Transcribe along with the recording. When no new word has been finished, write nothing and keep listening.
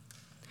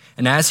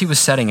And as he was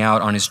setting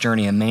out on his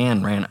journey, a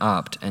man ran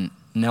up and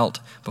knelt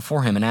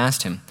before him and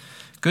asked him,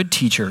 "Good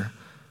teacher,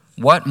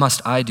 what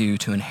must I do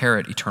to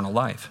inherit eternal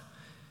life?"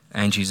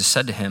 And Jesus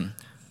said to him,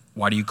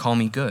 "Why do you call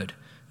me good?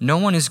 No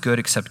one is good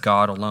except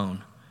God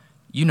alone.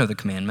 You know the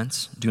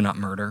commandments. Do not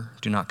murder,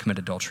 do not commit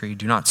adultery,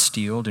 do not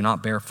steal, do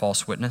not bear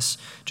false witness,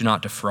 do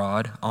not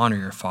defraud, honor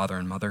your father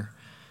and mother."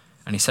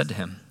 And he said to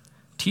him,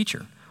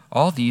 "Teacher,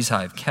 all these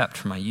I have kept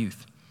from my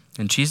youth."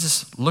 And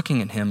Jesus,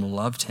 looking at him,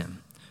 loved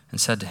him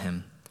and said to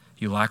him,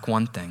 "You lack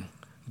one thing.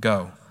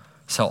 Go,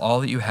 sell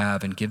all that you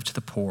have and give to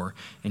the poor,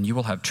 and you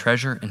will have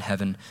treasure in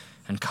heaven,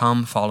 and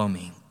come follow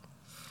me."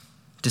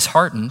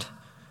 Disheartened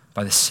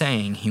by the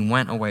saying, he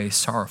went away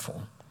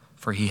sorrowful,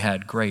 for he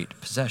had great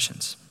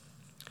possessions.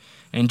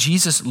 And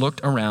Jesus looked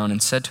around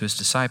and said to his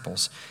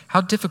disciples, "How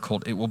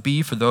difficult it will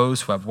be for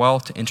those who have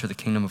wealth to enter the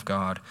kingdom of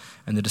God."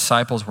 And the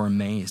disciples were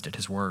amazed at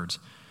his words.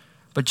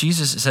 But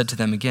Jesus said to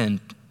them again,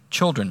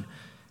 "Children,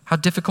 how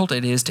difficult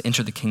it is to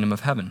enter the kingdom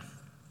of heaven.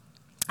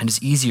 It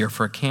is easier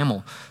for a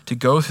camel to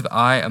go through the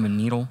eye of a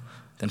needle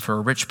than for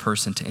a rich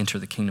person to enter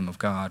the kingdom of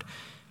God."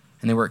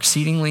 And they were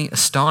exceedingly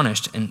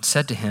astonished and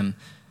said to him,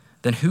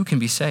 "Then who can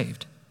be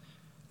saved?"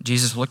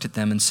 Jesus looked at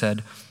them and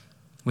said,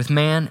 "With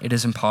man it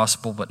is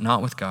impossible, but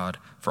not with God,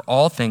 for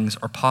all things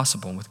are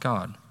possible with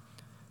God."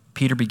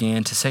 Peter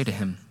began to say to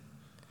him,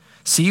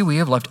 "See, we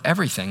have left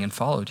everything and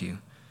followed you."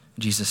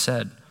 Jesus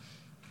said,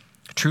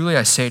 "Truly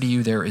I say to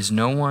you, there is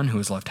no one who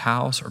has left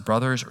house or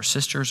brothers or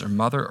sisters or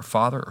mother or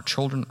father or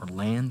children or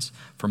lands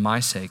for my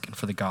sake and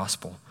for the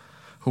gospel,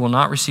 who will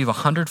not receive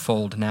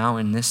 100-fold now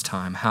in this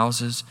time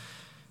houses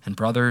and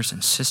brothers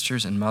and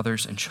sisters and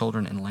mothers and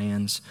children and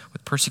lands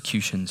with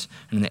persecutions,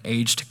 and in the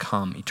age to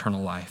come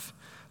eternal life.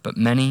 But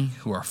many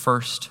who are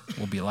first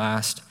will be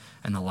last,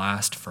 and the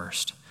last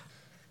first."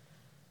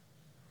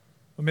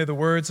 Well, may the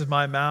words of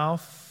my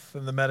mouth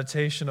and the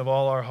meditation of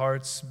all our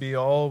hearts be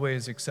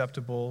always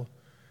acceptable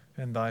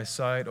in thy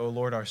sight, O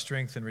Lord, our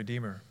strength and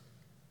Redeemer.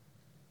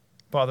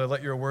 Father,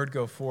 let your word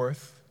go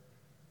forth,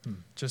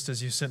 just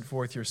as you sent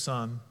forth your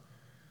Son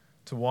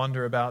to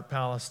wander about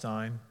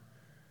Palestine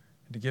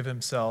and to give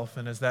himself.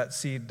 And as that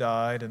seed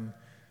died and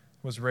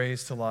was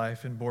raised to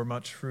life and bore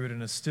much fruit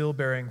and is still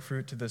bearing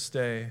fruit to this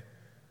day,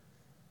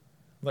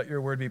 let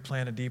your word be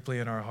planted deeply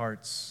in our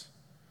hearts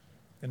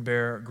and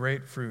bear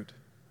great fruit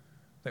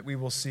that we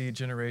will see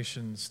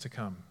generations to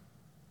come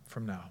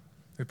from now.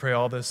 We pray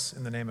all this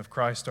in the name of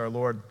Christ our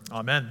Lord.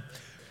 Amen.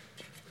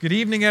 Good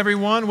evening,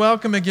 everyone.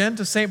 Welcome again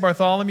to St.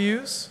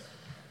 Bartholomew's.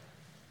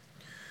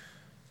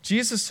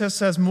 Jesus just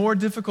has more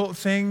difficult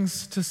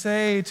things to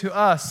say to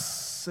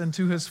us and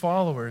to his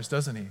followers,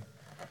 doesn't he?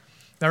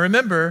 Now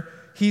remember,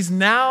 he's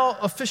now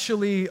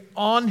officially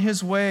on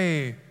his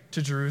way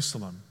to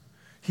Jerusalem.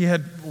 He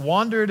had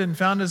wandered and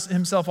found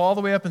himself all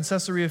the way up in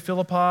Caesarea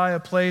Philippi, a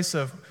place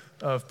of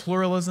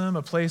pluralism,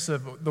 a place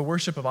of the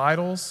worship of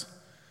idols.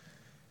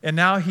 And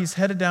now he's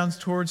headed down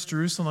towards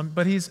Jerusalem,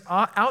 but he's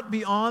out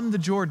beyond the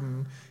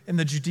Jordan in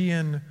the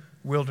Judean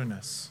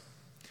wilderness.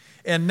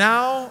 And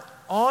now,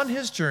 on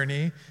his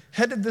journey,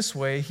 headed this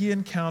way, he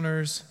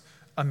encounters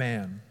a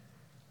man.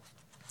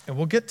 And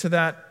we'll get to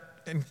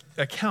that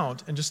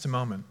account in just a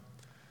moment.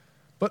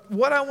 But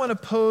what I want to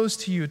pose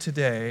to you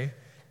today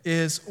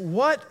is,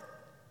 what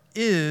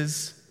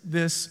is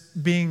this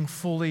being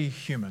fully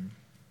human?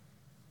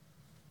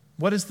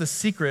 What is the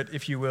secret,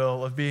 if you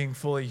will, of being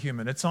fully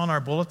human? It's on our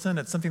bulletin.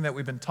 It's something that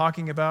we've been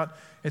talking about.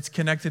 It's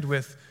connected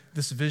with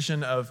this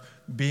vision of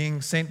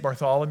being St.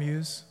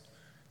 Bartholomew's,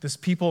 this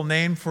people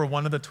named for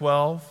one of the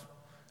 12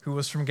 who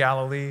was from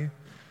Galilee,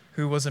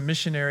 who was a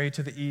missionary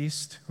to the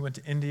east, who went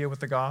to India with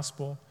the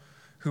gospel,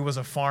 who was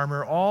a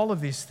farmer, all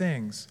of these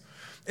things.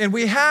 And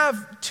we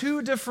have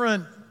two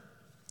different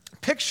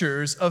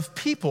pictures of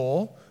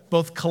people,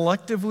 both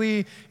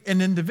collectively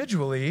and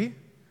individually,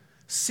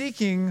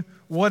 seeking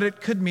what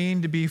it could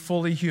mean to be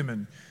fully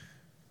human.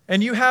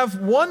 And you have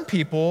one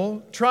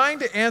people trying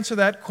to answer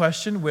that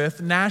question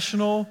with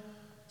national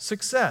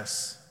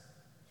success.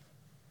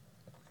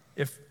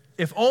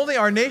 If only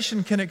our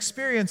nation can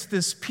experience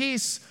this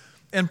peace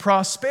and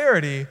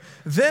prosperity,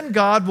 then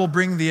God will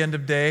bring the end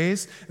of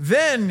days.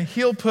 Then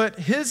he'll put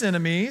his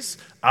enemies,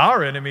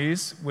 our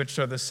enemies, which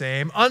are the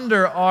same,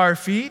 under our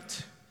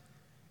feet,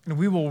 and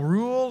we will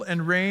rule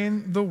and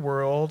reign the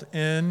world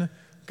in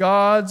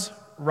God's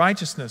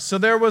righteousness. So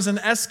there was an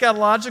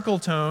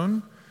eschatological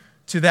tone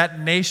to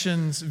that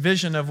nation's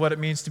vision of what it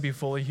means to be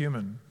fully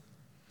human.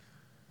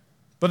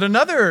 But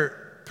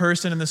another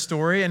person in the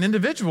story, an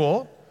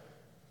individual,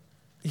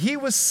 he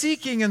was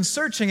seeking and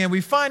searching, and we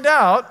find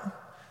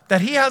out that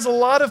he has a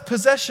lot of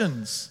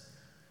possessions,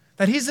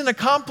 that he's an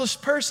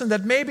accomplished person,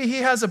 that maybe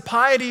he has a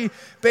piety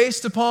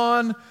based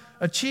upon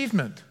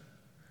achievement.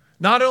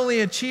 Not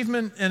only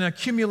achievement and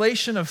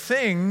accumulation of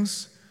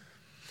things,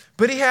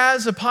 but he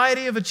has a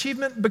piety of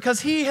achievement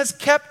because he has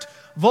kept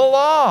the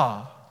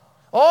law,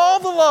 all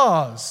the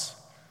laws,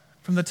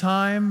 from the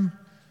time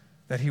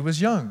that he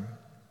was young.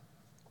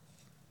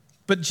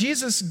 But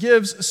Jesus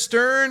gives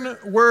stern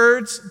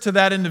words to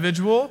that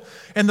individual,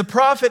 and the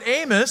prophet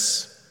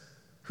Amos,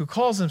 who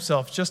calls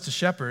himself just a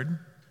shepherd,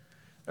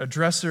 a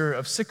dresser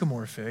of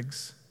sycamore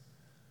figs,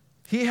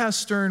 he has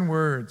stern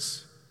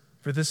words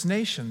for this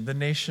nation, the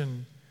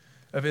nation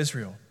of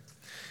Israel.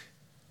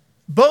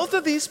 Both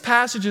of these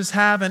passages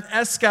have an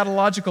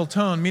eschatological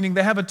tone, meaning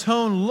they have a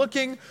tone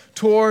looking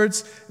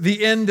towards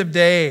the end of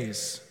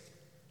days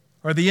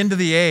or the end of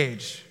the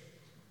age,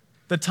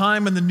 the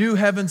time when the new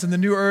heavens and the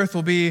new earth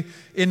will be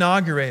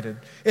inaugurated.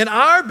 And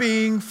our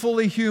being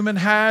fully human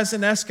has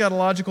an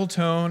eschatological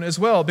tone as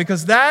well,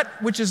 because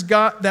that which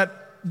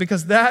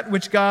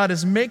God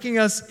is making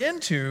us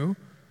into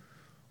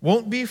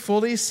won't be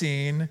fully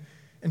seen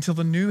until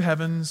the new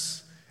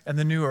heavens and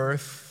the new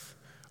earth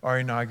are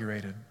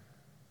inaugurated.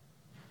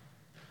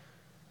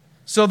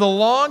 So the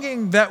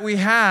longing that we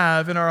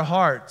have in our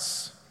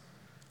hearts,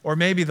 or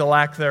maybe the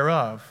lack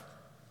thereof,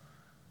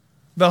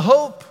 the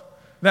hope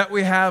that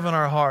we have in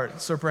our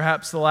hearts, or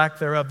perhaps the lack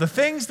thereof, the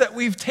things that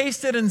we've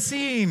tasted and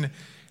seen,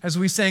 as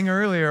we sang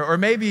earlier, or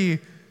maybe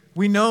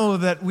we know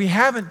that we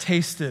haven't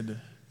tasted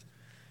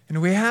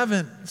and we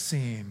haven't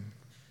seen,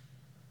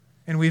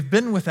 and we've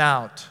been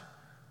without,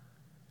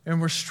 and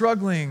we're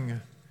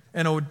struggling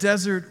in a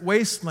desert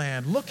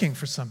wasteland looking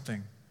for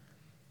something.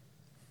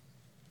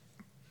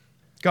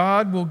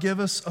 God will give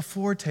us a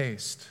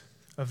foretaste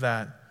of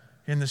that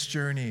in this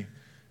journey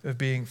of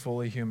being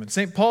fully human.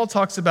 St. Paul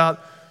talks about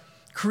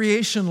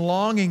creation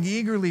longing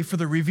eagerly for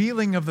the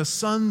revealing of the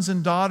sons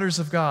and daughters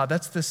of God.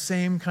 That's the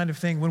same kind of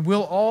thing. When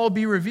we'll all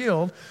be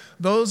revealed,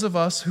 those of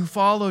us who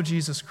follow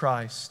Jesus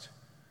Christ,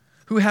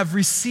 who have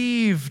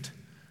received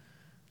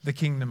the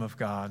kingdom of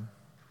God.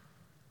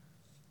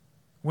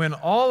 When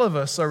all of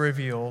us are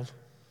revealed,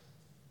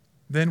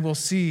 then we'll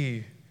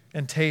see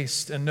and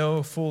taste and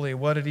know fully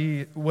what it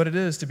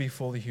is to be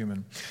fully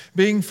human.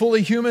 Being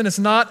fully human is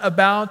not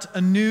about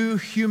a new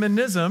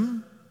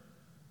humanism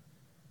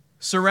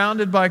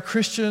surrounded by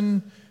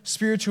Christian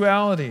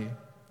spirituality.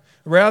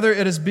 Rather,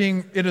 it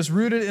is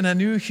rooted in a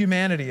new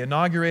humanity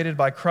inaugurated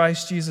by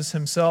Christ Jesus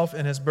himself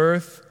in his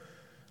birth,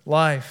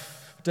 life,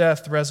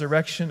 death,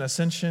 resurrection,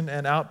 ascension,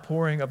 and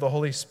outpouring of the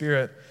Holy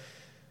Spirit.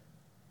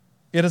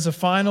 It is a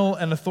final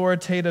and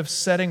authoritative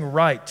setting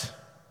right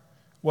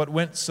what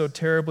went so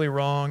terribly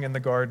wrong in the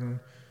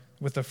garden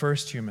with the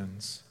first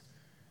humans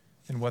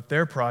and what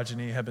their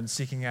progeny have been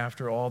seeking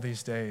after all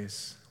these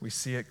days. We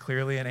see it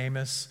clearly in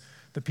Amos,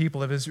 the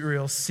people of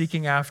Israel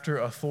seeking after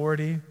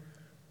authority,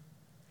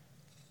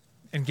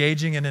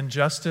 engaging in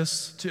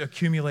injustice to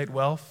accumulate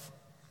wealth.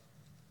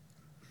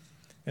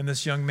 And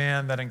this young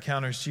man that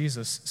encounters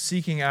Jesus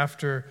seeking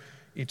after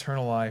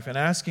eternal life and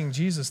asking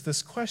Jesus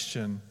this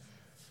question,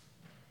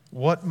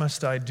 what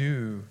must I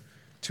do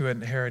to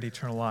inherit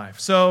eternal life?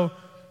 So,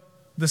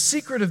 the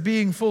secret of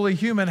being fully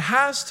human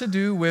has to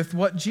do with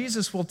what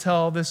Jesus will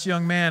tell this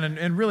young man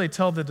and really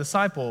tell the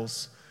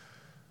disciples.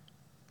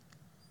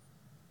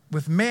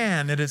 With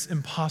man, it is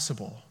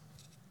impossible.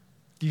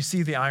 Do you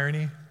see the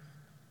irony?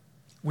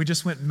 We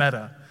just went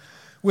meta.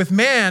 With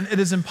man, it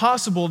is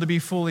impossible to be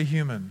fully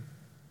human.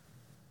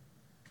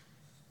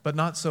 But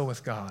not so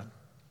with God.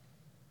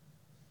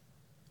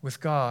 With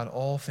God,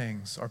 all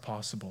things are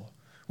possible.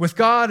 With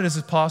God, it is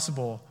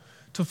possible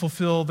to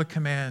fulfill the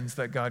commands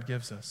that God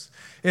gives us.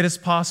 It is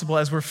possible,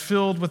 as we're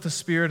filled with the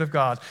Spirit of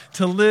God,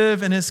 to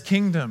live in his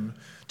kingdom,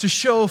 to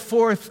show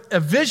forth a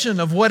vision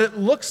of what it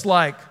looks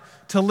like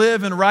to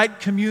live in right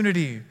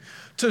community,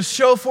 to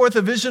show forth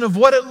a vision of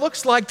what it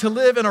looks like to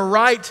live in a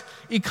right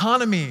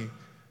economy,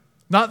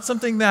 not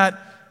something that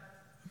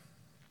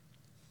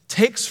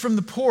takes from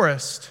the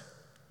poorest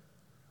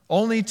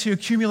only to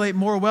accumulate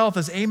more wealth,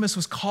 as Amos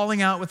was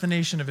calling out with the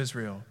nation of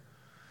Israel.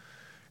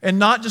 And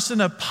not just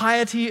in a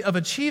piety of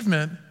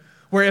achievement,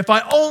 where if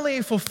I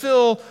only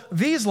fulfill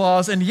these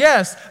laws, and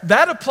yes,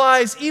 that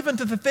applies even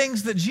to the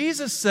things that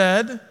Jesus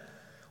said,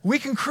 we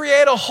can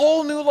create a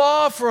whole new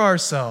law for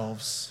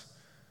ourselves.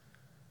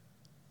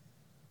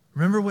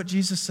 Remember what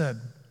Jesus said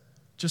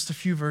just a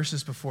few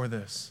verses before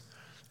this.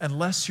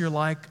 Unless you're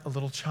like a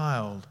little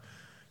child,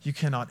 you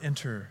cannot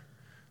enter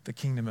the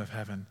kingdom of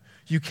heaven.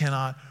 You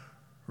cannot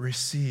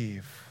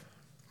receive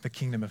the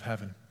kingdom of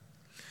heaven.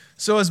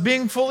 So as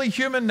being fully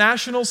human,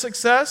 national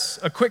success,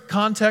 a quick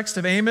context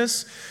of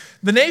Amos,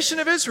 the nation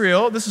of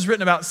Israel, this is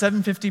written about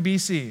 750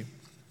 BC.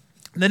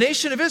 The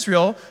nation of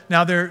Israel,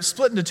 now they're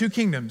split into two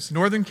kingdoms,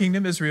 northern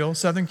kingdom Israel,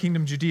 southern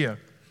kingdom Judea.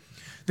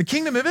 The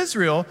kingdom of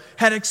Israel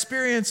had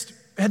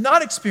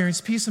not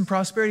experienced peace and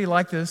prosperity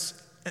like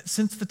this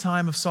since the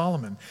time of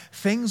Solomon.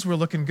 Things were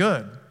looking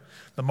good.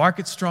 The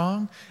market's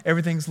strong,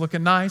 everything's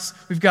looking nice.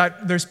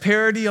 There's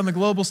parity on the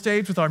global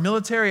stage with our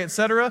military,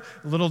 etc.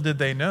 Little did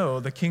they know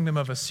the kingdom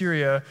of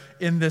Assyria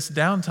in this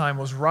downtime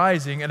was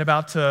rising and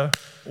about to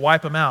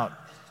wipe them out.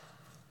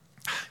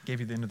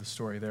 Gave you the end of the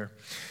story there.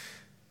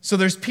 So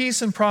there's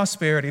peace and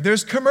prosperity.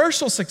 There's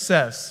commercial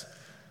success.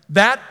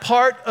 That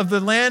part of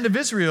the land of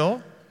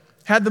Israel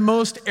had the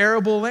most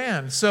arable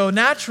land. So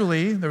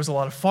naturally, there was a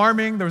lot of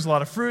farming, there was a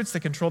lot of fruits.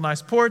 They controlled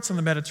nice ports on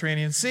the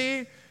Mediterranean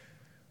Sea.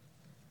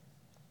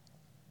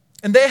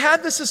 And they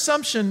had this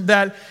assumption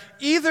that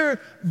either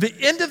the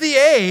end of the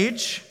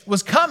age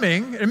was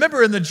coming.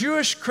 Remember, in the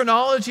Jewish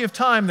chronology of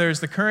time,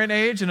 there's the current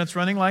age, and it's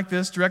running like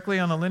this, directly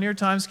on a linear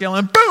time scale,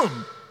 and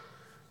boom,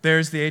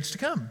 there's the age to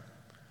come.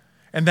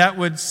 And they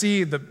would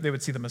see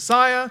the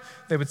Messiah,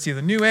 they would see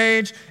the new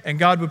age, and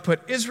God would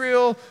put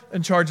Israel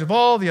in charge of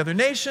all the other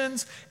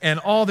nations, and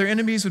all their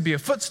enemies would be a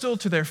footstool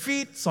to their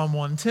feet. Psalm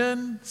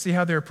 110, see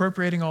how they're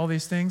appropriating all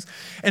these things.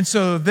 And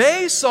so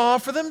they saw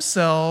for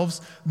themselves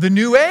the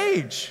new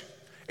age.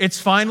 It's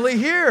finally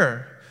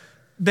here.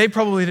 They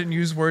probably didn't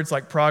use words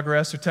like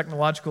progress or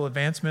technological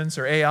advancements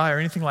or AI or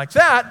anything like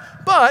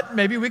that, but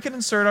maybe we can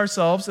insert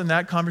ourselves in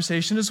that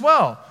conversation as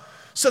well.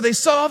 So they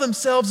saw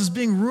themselves as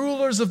being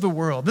rulers of the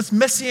world, this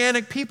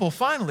messianic people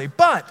finally,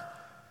 but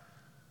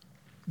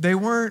they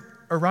weren't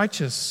a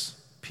righteous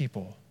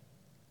people.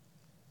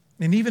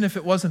 And even if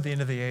it wasn't the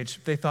end of the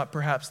age, they thought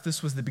perhaps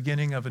this was the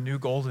beginning of a new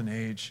golden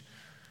age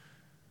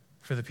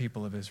for the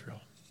people of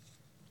Israel.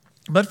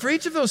 But for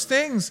each of those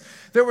things,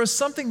 there was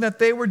something that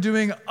they were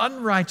doing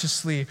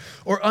unrighteously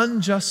or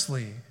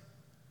unjustly.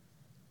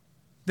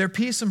 Their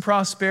peace and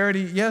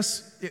prosperity,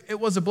 yes, it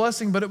was a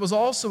blessing, but it was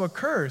also a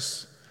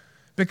curse,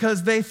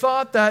 because they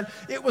thought that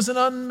it was an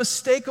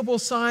unmistakable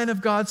sign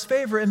of God's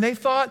favor, and they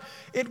thought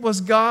it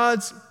was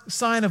God's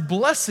sign of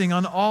blessing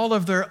on all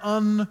of their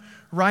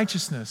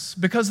unrighteousness,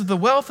 because of the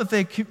wealth that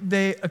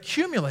they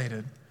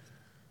accumulated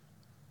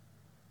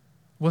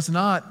was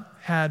not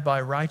had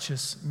by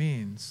righteous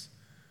means.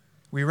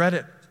 We read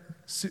it,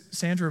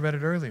 Sandra read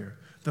it earlier.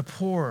 The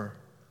poor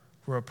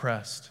were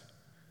oppressed.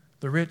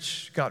 The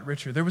rich got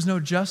richer. There was no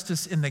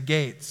justice in the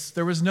gates.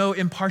 There was no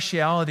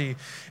impartiality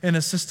in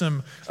a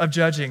system of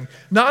judging.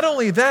 Not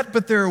only that,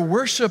 but their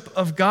worship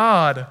of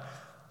God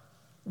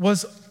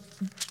was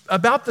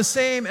about the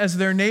same as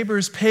their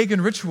neighbors' pagan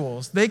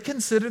rituals. They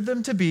considered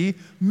them to be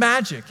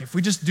magic. If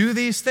we just do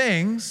these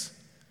things,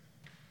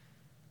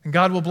 and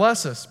God will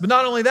bless us. But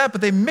not only that,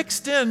 but they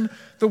mixed in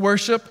the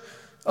worship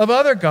of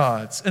other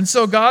gods. And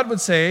so God would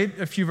say,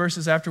 a few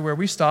verses after where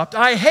we stopped,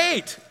 I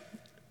hate,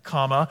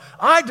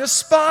 I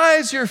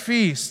despise your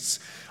feasts.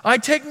 I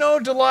take no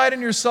delight in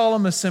your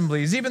solemn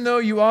assemblies. Even though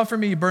you offer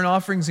me burnt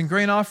offerings and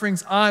grain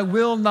offerings, I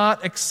will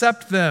not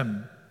accept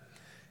them.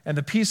 And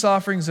the peace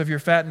offerings of your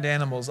fattened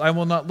animals, I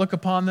will not look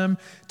upon them.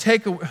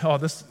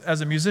 This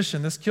as a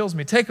musician, this kills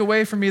me. Take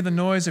away from me the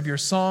noise of your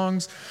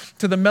songs.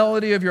 To the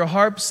melody of your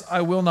harps,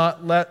 I will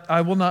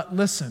not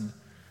listen.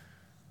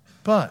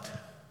 But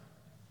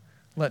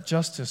let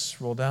justice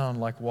roll down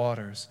like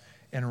waters,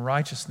 and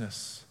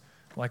righteousness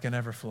like an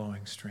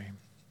ever-flowing stream.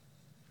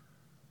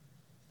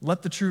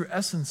 Let the true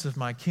essence of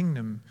my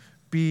kingdom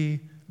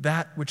be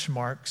that which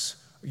marks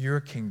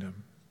your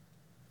kingdom.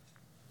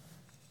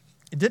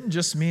 It didn't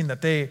just mean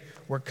that they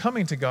were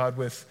coming to God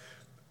with,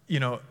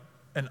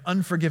 an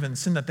unforgiven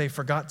sin that they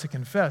forgot to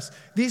confess.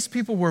 These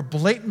people were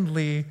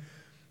blatantly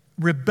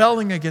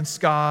rebelling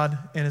against God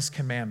and His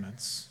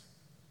commandments.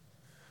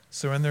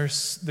 So in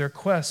their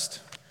quest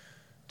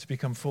to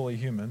become fully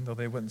human, though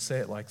they wouldn't say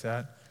it like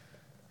that,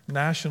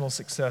 national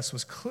success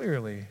was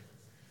clearly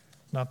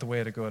not the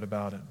way to go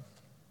about it.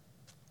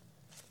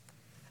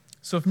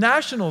 So if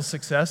national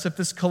success, if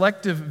this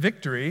collective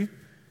victory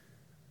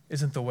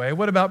isn't the way,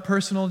 what about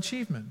personal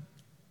achievement?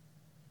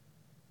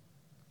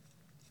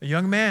 A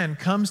young man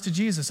comes to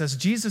Jesus as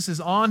Jesus is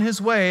on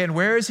his way, and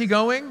where is he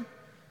going?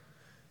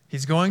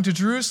 He's going to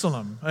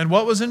Jerusalem. And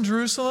what was in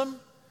Jerusalem?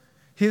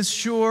 His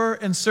sure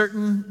and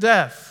certain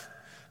death.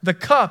 The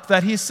cup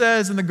that he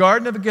says in the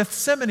Garden of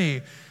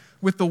Gethsemane,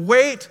 with the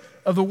weight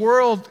of the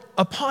world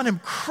upon him,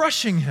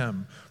 crushing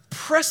him,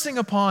 pressing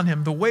upon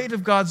him the weight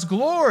of God's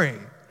glory.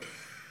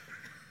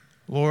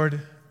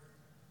 Lord,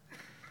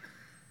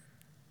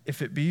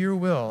 if it be your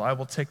will, I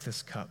will take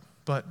this cup,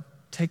 but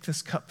take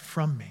this cup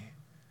from me.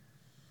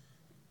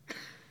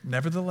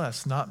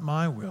 Nevertheless, not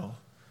my will,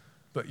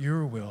 but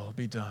your will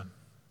be done.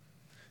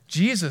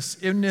 Jesus,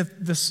 in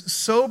this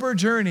sober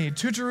journey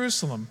to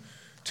Jerusalem,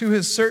 to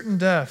his certain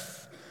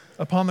death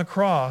upon the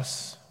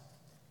cross,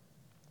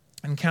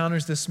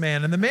 encounters this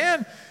man, and the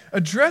man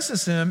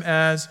addresses him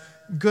as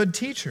good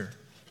teacher.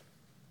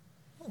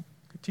 Oh,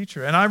 good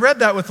teacher. And I read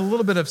that with a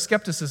little bit of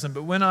skepticism,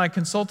 but when I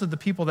consulted the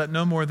people that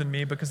know more than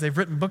me, because they've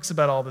written books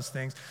about all these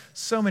things,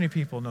 so many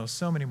people know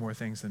so many more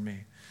things than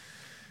me.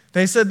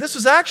 They said this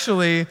was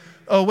actually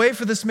a way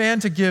for this man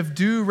to give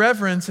due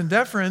reverence and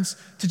deference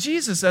to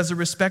Jesus as a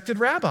respected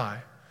rabbi,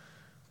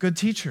 good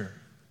teacher.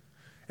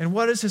 And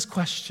what is his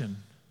question?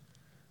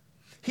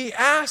 He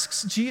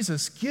asks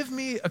Jesus, give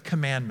me a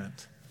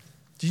commandment.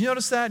 Did you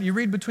notice that? You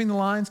read between the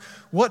lines,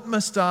 what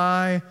must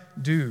I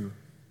do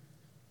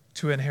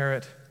to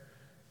inherit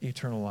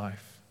eternal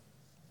life?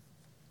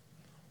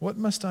 What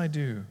must I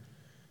do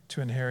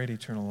to inherit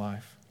eternal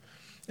life?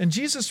 And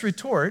Jesus'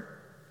 retort,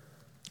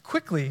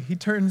 quickly, he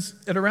turns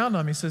it around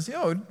on me. He says,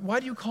 why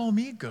do you call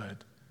me good?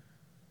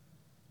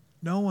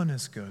 No one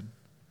is good.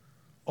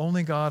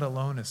 Only God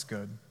alone is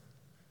good.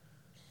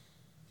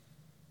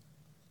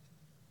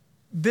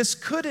 This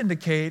could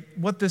indicate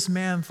what this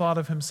man thought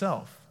of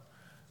himself.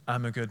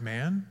 I'm a good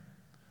man.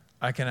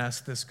 I can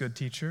ask this good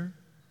teacher.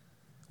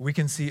 We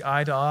can see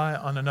eye to eye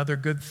on another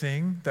good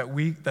thing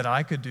that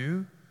I could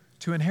do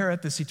to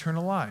inherit this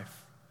eternal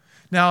life.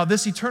 Now,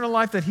 this eternal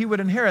life that he would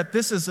inherit,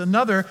 this is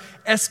another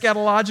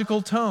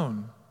eschatological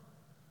tone.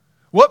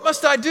 What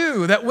must I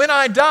do that when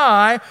I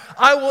die,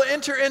 I will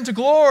enter into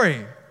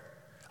glory?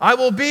 I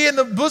will be in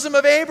the bosom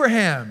of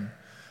Abraham.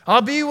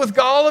 I'll be with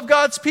all of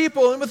God's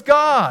people and with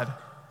God.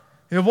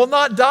 It will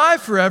not die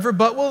forever,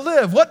 but will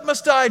live. What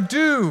must I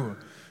do,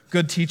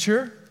 good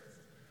teacher?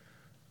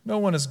 No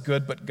one is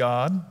good but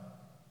God.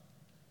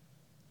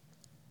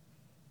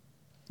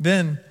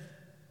 Then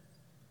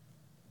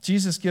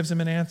Jesus gives him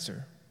an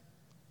answer.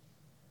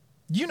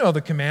 You know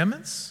the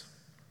commandments.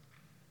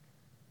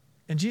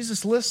 And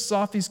Jesus lists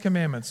off these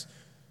commandments.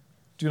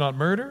 Do not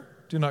murder,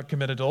 do not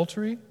commit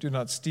adultery, do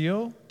not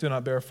steal, do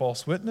not bear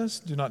false witness,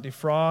 do not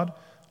defraud,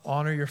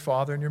 honor your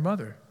father and your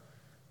mother.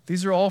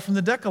 These are all from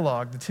the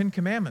Decalogue, the 10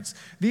 Commandments.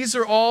 These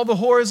are all the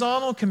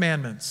horizontal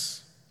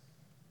commandments.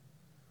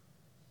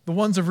 The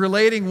ones of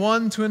relating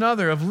one to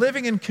another, of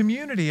living in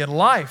community and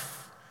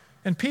life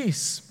and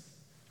peace,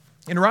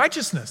 in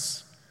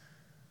righteousness.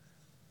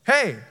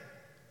 Hey,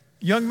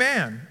 young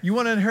man, you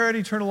want to inherit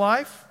eternal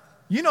life?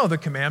 You know the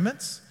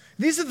commandments.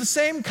 These are the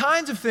same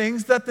kinds of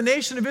things that the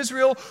nation of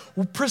Israel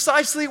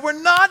precisely were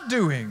not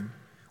doing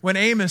when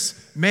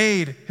Amos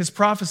made his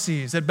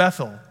prophecies at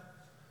Bethel,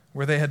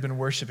 where they had been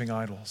worshiping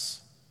idols.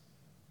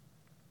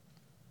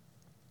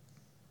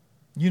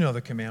 You know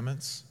the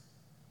commandments.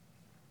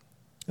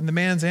 And the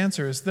man's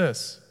answer is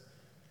this: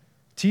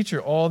 Teacher,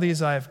 all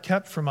these I have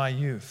kept from my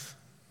youth.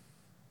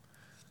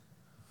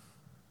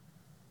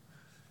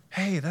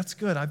 Hey, that's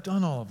good. I've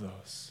done all of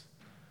those.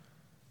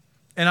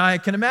 And I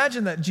can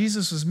imagine that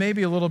Jesus was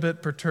maybe a little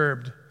bit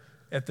perturbed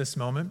at this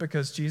moment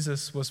because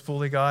Jesus was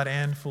fully God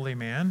and fully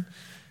man.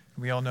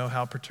 We all know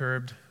how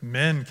perturbed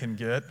men can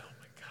get. Oh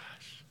my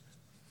gosh.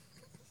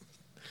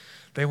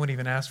 They wouldn't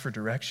even ask for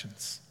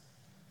directions.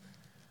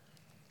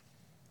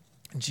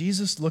 And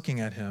Jesus, looking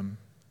at him,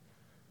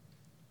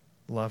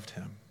 loved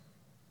him.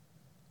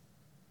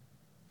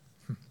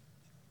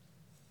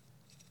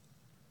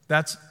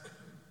 That's,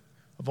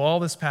 of all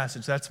this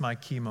passage, that's my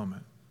key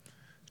moment.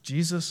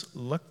 Jesus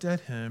looked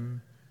at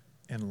him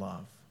in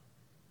love.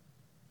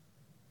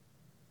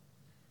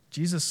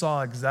 Jesus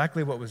saw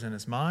exactly what was in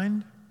his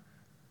mind,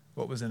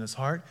 what was in his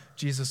heart.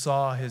 Jesus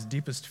saw his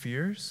deepest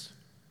fears.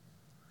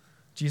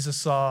 Jesus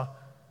saw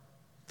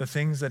the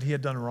things that he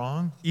had done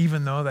wrong,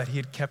 even though that he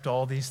had kept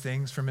all these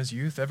things from his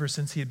youth, ever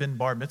since he had been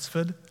bar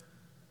mitzvahed.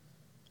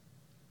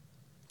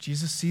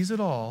 Jesus sees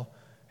it all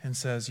and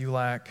says, you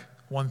lack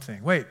one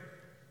thing. Wait,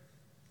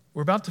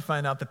 we're about to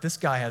find out that this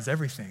guy has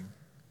everything.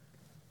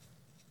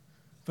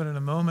 But in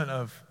a moment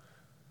of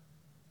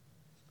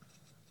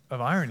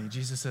irony,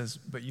 Jesus says,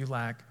 but you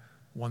lack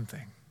one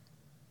thing.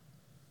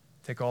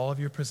 Take all of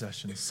your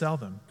possessions, sell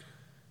them,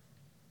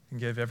 and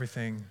give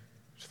everything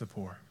to the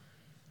poor.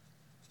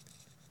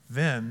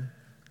 Then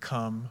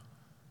come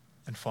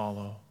and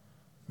follow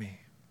me.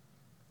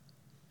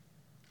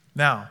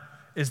 Now,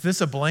 is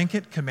this a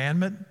blanket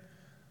commandment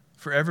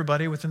for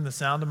everybody within the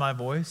sound of my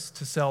voice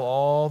to sell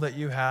all that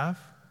you have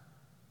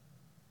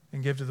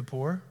and give to the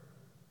poor?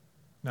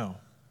 No.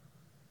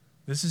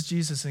 This is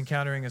Jesus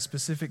encountering a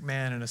specific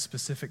man in a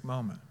specific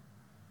moment.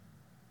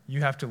 You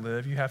have to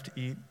live, you have to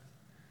eat.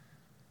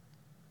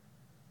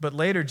 But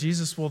later,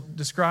 Jesus will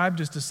describe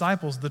to his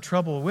disciples the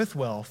trouble with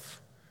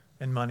wealth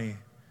and money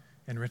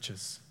and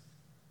riches.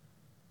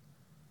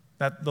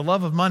 That the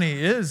love of money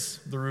is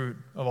the root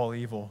of all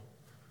evil,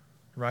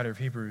 the writer of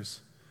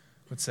Hebrews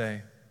would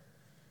say.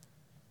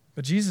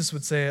 But Jesus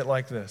would say it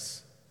like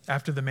this: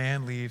 after the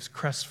man leaves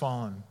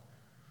crestfallen,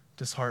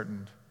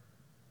 disheartened,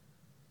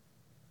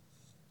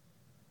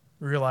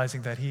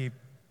 realizing that he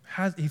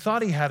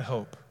thought he had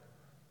hope,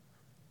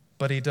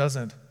 but he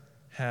doesn't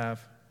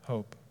have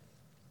hope.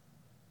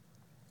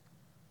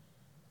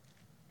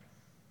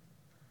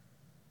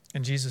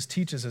 And Jesus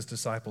teaches his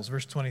disciples,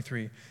 verse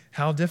 23,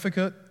 how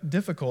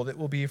difficult it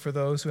will be for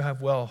those who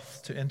have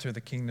wealth to enter the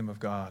kingdom of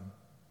God.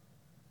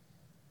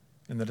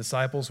 And the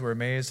disciples were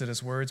amazed at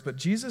his words, but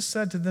Jesus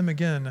said to them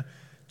again,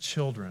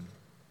 children.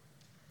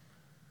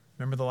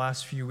 Remember the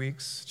last few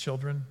weeks,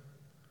 children?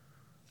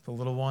 The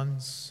little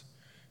ones?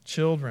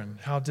 Children,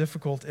 how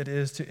difficult it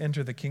is to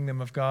enter the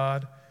kingdom of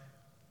God.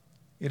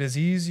 It is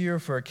easier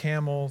for a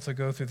camel to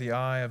go through the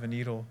eye of a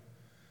needle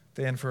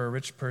than for a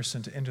rich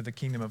person to enter the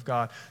kingdom of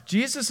God.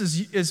 Jesus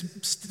is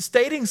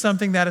stating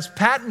something that is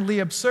patently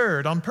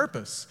absurd on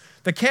purpose.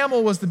 The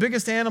camel was the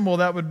biggest animal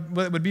that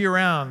would be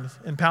around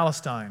in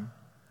Palestine.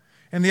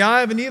 And the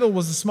eye of a needle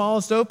was the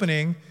smallest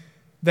opening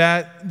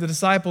that the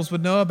disciples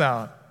would know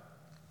about.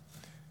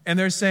 And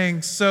they're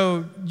saying,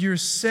 so you're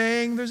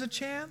saying there's a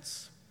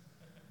chance?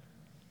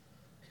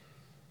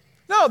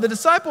 No, the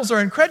disciples are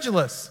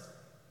incredulous.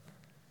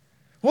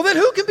 Well, then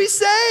who can be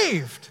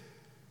saved?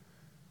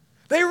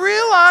 They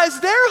realize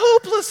their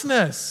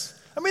hopelessness.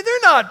 I mean,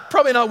 they're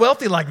probably not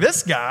wealthy like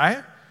this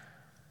guy.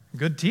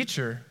 Good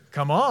teacher,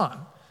 come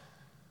on.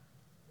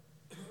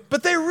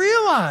 But they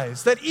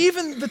realize that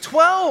even the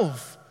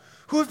 12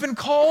 who have been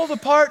called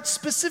apart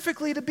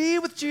specifically to be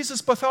with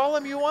Jesus,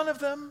 Bartholomew one of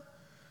them,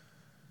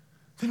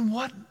 then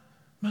what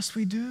must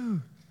we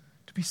do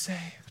to be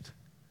saved?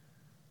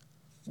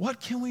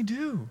 What can we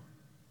do?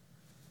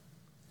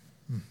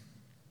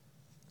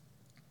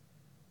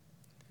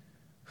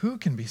 Who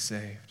can be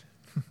saved?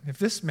 If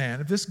this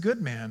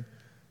good man,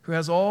 who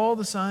has all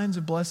the signs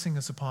of blessing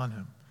is upon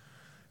him,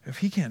 if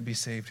he can't be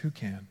saved, who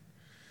can?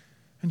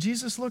 And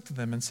Jesus looked at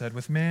them and said,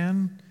 with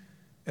man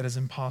it is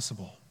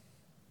impossible,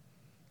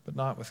 but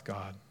not with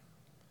God.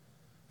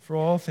 For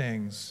all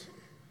things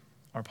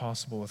are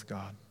possible with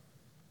God.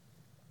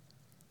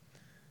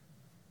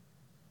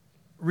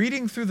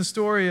 Reading through the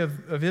story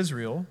of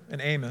Israel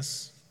and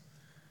Amos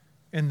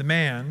and the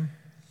man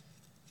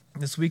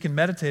this week and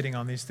meditating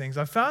on these things,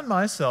 I found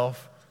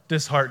myself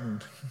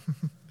disheartened,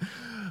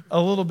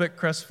 a little bit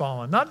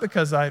crestfallen. Not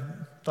because I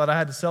thought I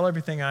had to sell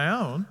everything I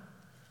own,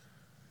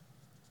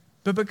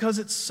 but because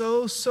it's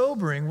so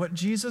sobering what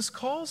Jesus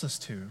calls us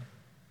to.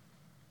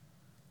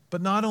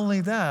 But not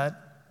only that,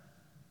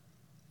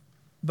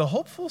 the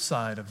hopeful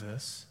side of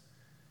this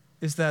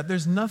is that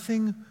there's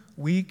nothing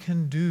we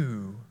can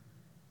do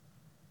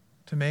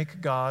to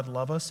make God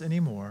love us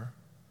anymore.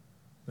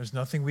 There's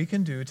nothing we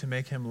can do to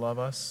make him love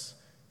us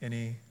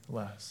any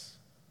less.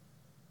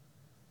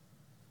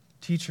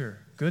 Teacher,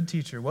 good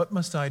teacher, what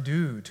must I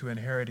do to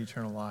inherit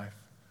eternal life?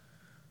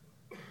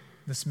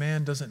 This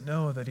man doesn't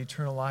know that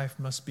eternal life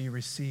must be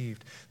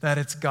received, that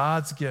it's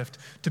God's gift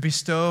to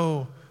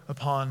bestow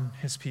upon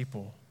his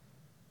people.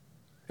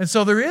 And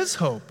so there is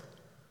hope,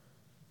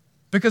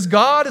 because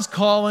God is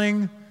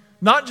calling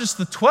not just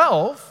the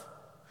 12,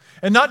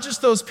 and not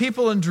just those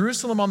people in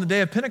Jerusalem on the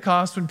day of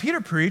Pentecost when Peter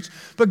preached,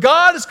 but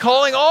God is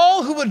calling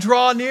all who would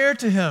draw near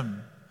to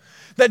him.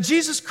 That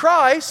Jesus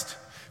Christ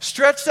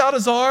stretched out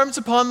his arms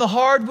upon the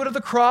hard wood of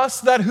the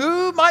cross, that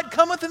who might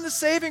come within the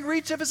saving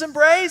reach of his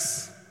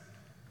embrace?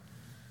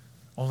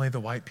 Only the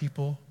white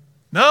people?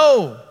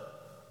 No.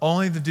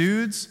 Only the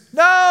dudes?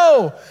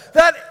 No.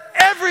 That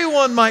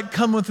everyone might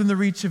come within the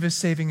reach of his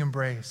saving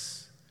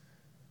embrace.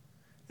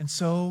 And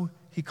so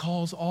he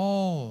calls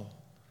all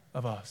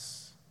of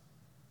us.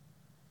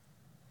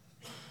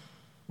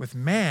 With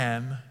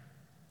man,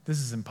 this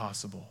is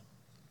impossible.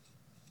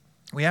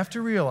 We have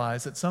to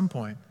realize at some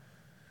point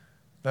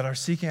that our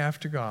seeking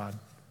after God,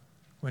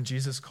 when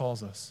Jesus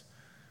calls us,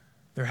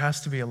 there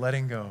has to be a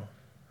letting go,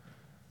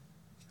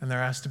 and there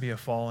has to be a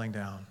falling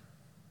down.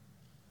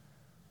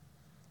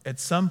 At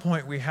some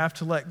point, we have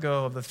to let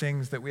go of the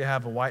things that we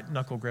have a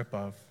white-knuckle grip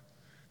of.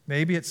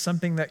 Maybe it's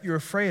something that you're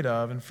afraid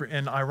of,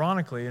 and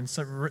ironically, in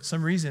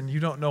some reason, you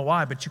don't know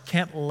why, but you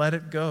can't let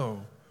it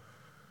go.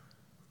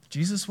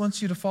 Jesus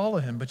wants you to follow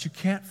him, but you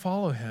can't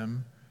follow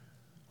him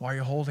while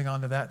you're holding on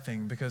to that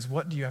thing, because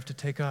what do you have to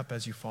take up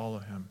as you follow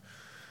him?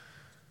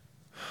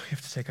 You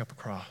have to take up a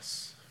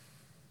cross.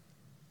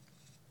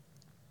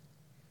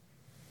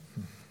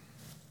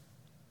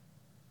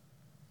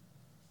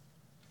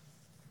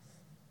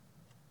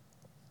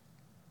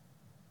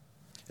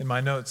 In my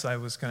notes, I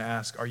was going to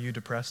ask, are you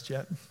depressed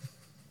yet?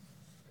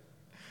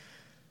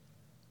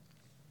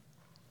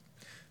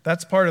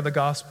 That's part of the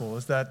gospel,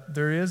 is that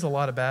there is a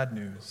lot of bad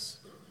news.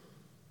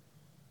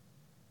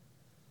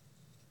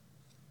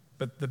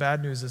 But the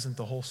bad news isn't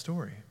the whole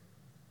story.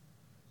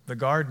 The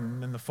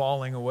garden and the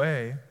falling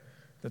away,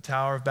 the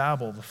Tower of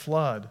Babel, the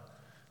flood,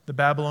 the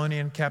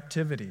Babylonian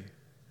captivity,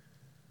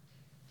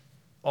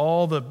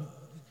 all the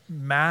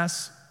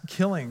mass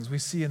killings we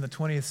see in the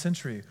 20th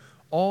century,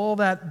 all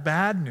that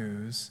bad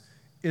news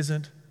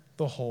isn't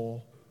the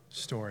whole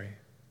story.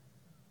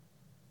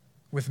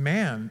 With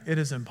man, it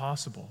is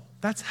impossible.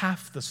 That's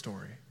half the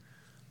story.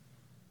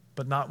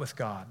 But not with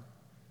God.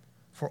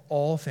 For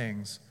all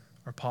things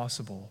are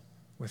possible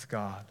with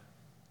God.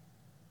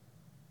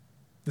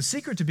 The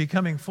secret to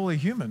becoming fully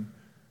human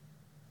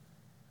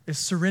is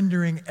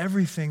surrendering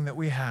everything that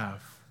we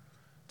have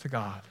to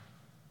God,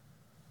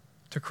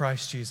 to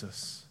Christ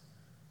Jesus,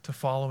 to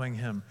following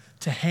him,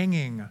 to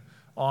hanging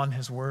on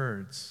his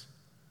words,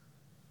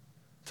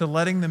 to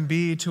letting them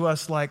be to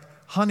us like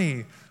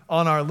honey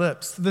on our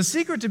lips. The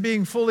secret to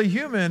being fully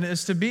human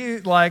is to be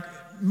like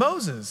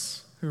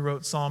Moses, who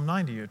wrote Psalm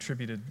 90,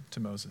 attributed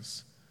to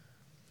Moses.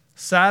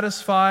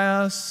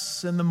 Satisfy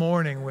us in the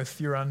morning with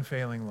your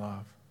unfailing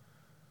love.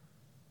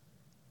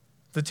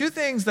 The two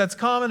things that's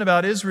common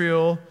about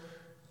Israel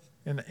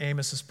in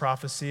Amos's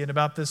prophecy and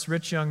about this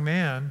rich young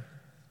man,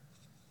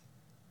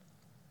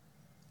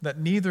 that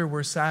neither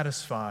were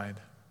satisfied.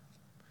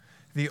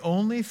 The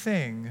only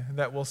thing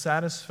that will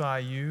satisfy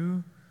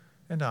you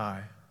and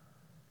I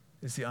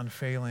is the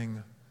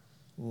unfailing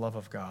love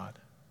of God.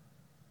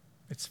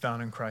 It's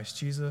found in Christ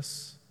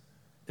Jesus.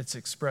 It's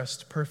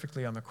expressed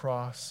perfectly on the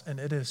cross, and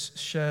it is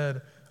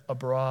shed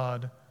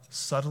abroad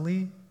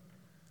subtly,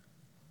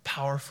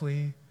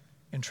 powerfully,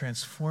 and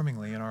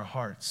transformingly in our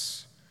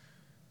hearts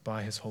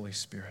by his Holy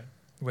Spirit.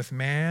 With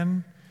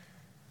man,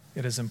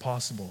 it is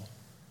impossible,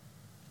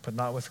 but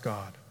not with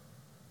God,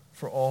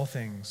 for all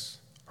things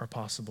are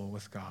possible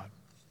with God.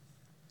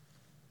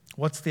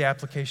 What's the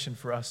application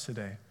for us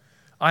today?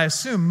 I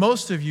assume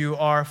most of you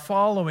are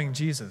following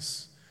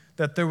Jesus,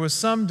 that there was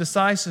some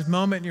decisive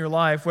moment in your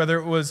life, whether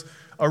it was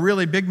a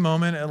really big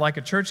moment at like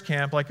a church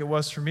camp like it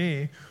was for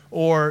me,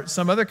 or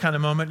some other kind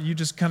of moment you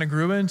just kind of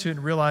grew into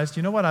and realized,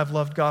 you know what, I've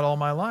loved God all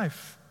my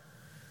life,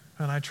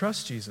 and I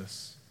trust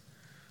Jesus.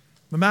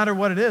 No matter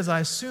what it is,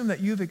 I assume that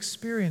you've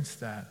experienced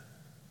that.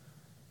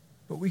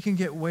 But we can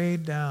get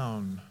weighed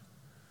down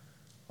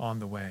on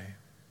the way.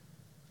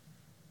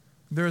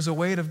 There is a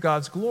weight of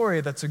God's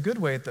glory that's a good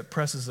weight that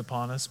presses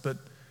upon us, but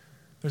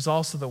there's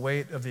also the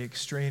weight of the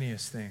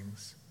extraneous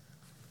things,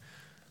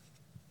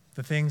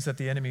 the things that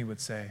the enemy would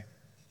say,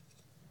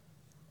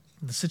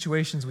 the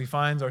situations we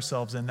find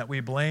ourselves in that we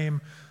blame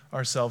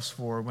ourselves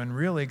for when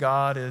really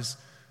God is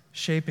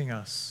shaping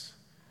us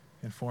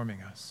and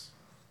forming us.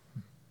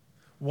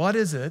 What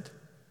is it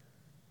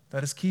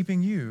that is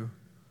keeping you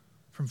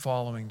from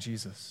following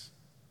Jesus?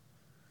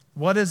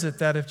 What is it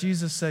that if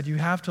Jesus said you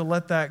have to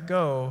let that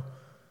go,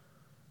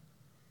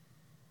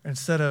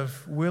 instead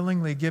of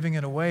willingly giving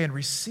it away and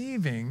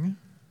receiving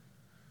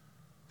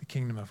the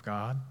kingdom of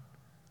God,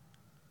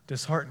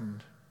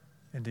 disheartened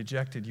and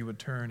dejected, you would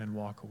turn and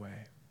walk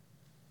away?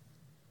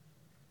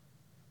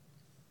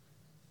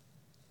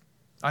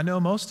 I know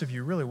most of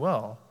you really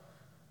well,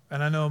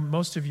 and I know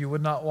most of you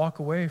would not walk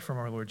away from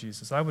our Lord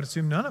Jesus. I would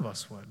assume none of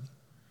us would,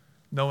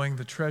 knowing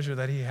the treasure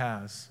that he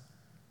has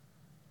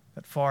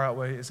that far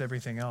outweighs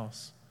everything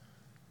else.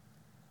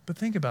 But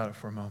think about it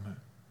for a moment.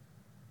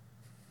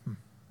 The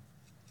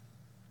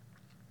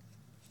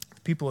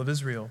people of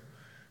Israel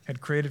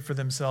had created for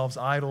themselves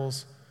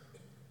idols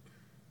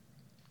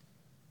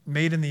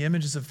made in the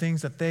images of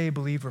things that they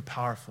believed were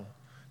powerful.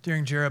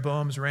 During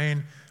Jeroboam's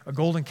reign, a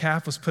golden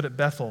calf was put at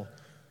Bethel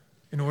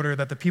in order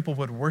that the people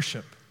would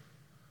worship.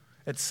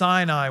 At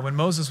Sinai, when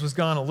Moses was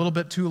gone a little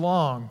bit too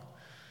long,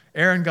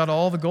 Aaron got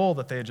all the gold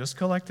that they had just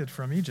collected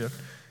from Egypt,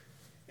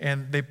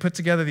 and they put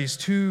together these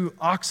 2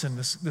 oxen,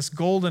 this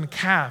golden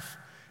calf,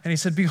 and he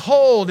said,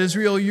 "Behold,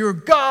 Israel, your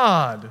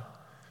God."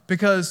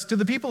 Because to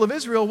the people of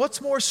Israel,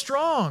 what's more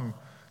strong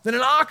than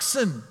an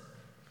oxen?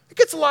 It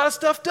gets a lot of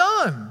stuff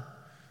done,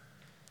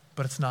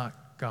 but it's not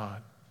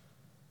God.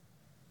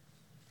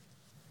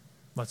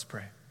 Let's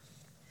pray.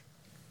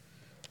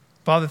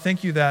 Father,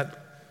 thank you that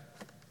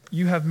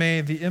you have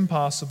made the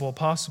impossible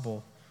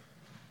possible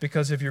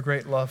because of your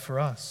great love for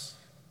us.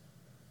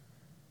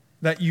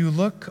 That you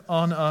look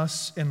on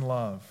us in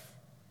love.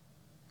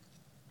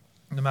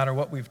 No matter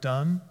what we've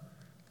done,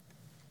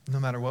 no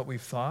matter what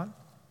we've thought,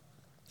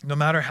 no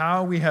matter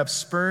how we have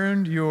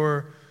spurned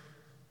your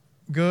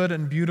good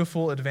and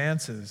beautiful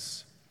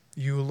advances,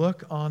 you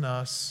look on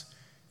us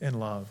in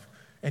love.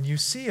 And you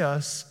see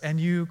us and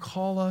you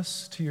call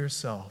us to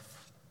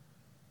yourself.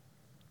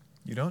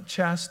 You don't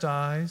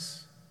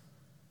chastise,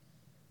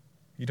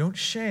 you don't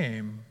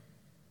shame,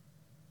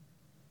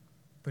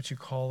 but you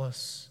call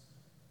us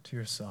to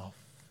yourself.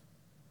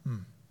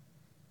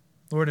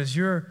 Lord, as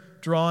you're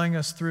drawing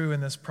us through in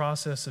this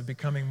process of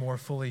becoming more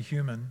fully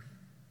human,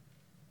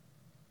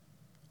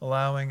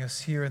 allowing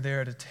us here and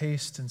there to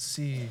taste and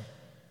see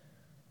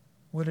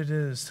what it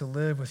is to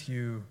live with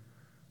you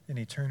in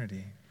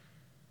eternity,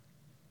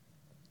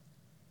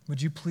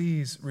 would you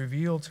please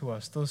reveal to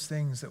us those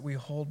things that we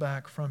hold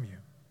back from you,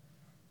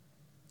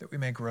 that we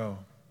may grow,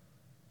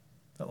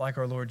 that like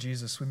our Lord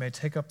Jesus, we may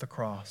take up the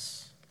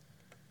cross,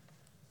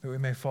 that we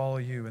may follow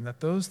you, and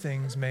that those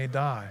things may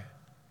die,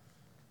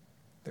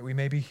 that we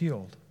may be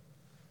healed,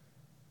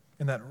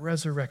 and that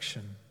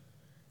resurrection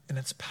in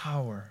its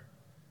power,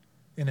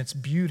 in its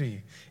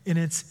beauty, in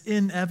its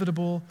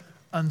inevitable,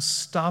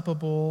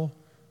 unstoppable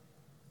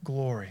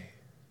glory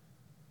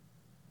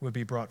would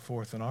be brought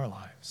forth in our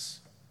lives.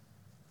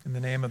 In the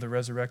name of the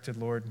resurrected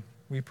Lord,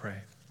 we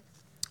pray.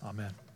 Amen.